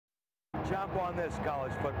jump on this,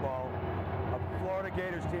 college football. A Florida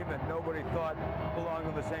Gators team that nobody thought belonged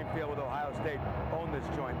on the same field with Ohio State owned this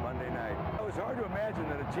joint Monday night. It was hard to imagine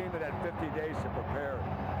that a team that had 50 days to prepare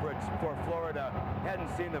for Florida hadn't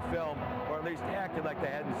seen the film, or at least acted like they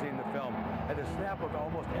hadn't seen the film. At the snap of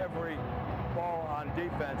almost every ball on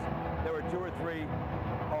defense, there were 2 or 3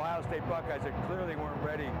 Ohio State Buckeyes that clearly weren't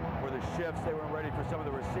ready for the shifts. They weren't ready for some of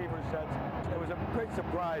the receiver sets. It was a great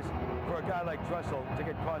surprise for a guy like Tressel to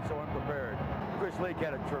get caught so unprepared. Chris Leak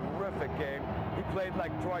had a terrific game. He played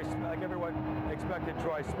like everyone expected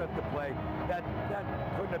Troy Smith to play. That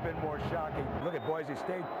couldn't have been more shocking. Look at Boise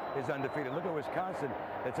State is undefeated. Look at Wisconsin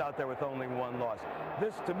that's out there with only 1 loss.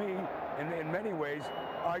 This, to me, in many ways,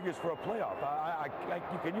 argues for a playoff.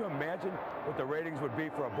 Can you imagine what the ratings would be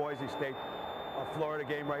for a Boise State, a Florida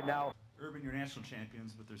game right now? Urban, you're national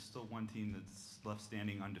champions, but there's still one team that's left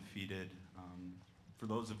standing undefeated. For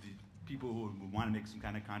those of the people who want to make some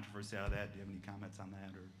kind of controversy out of that, do you have any comments on that?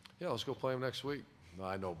 Or? Yeah, let's go play them next week.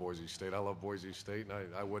 I know Boise State. I love Boise State,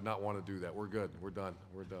 and I would not want to do that. We're good. We're done.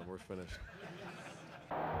 We're done. We're finished.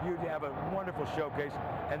 You'd have a wonderful showcase,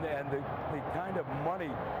 and the kind of money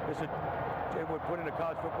it would put into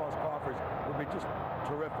college football's coffers would be just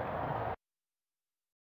terrific.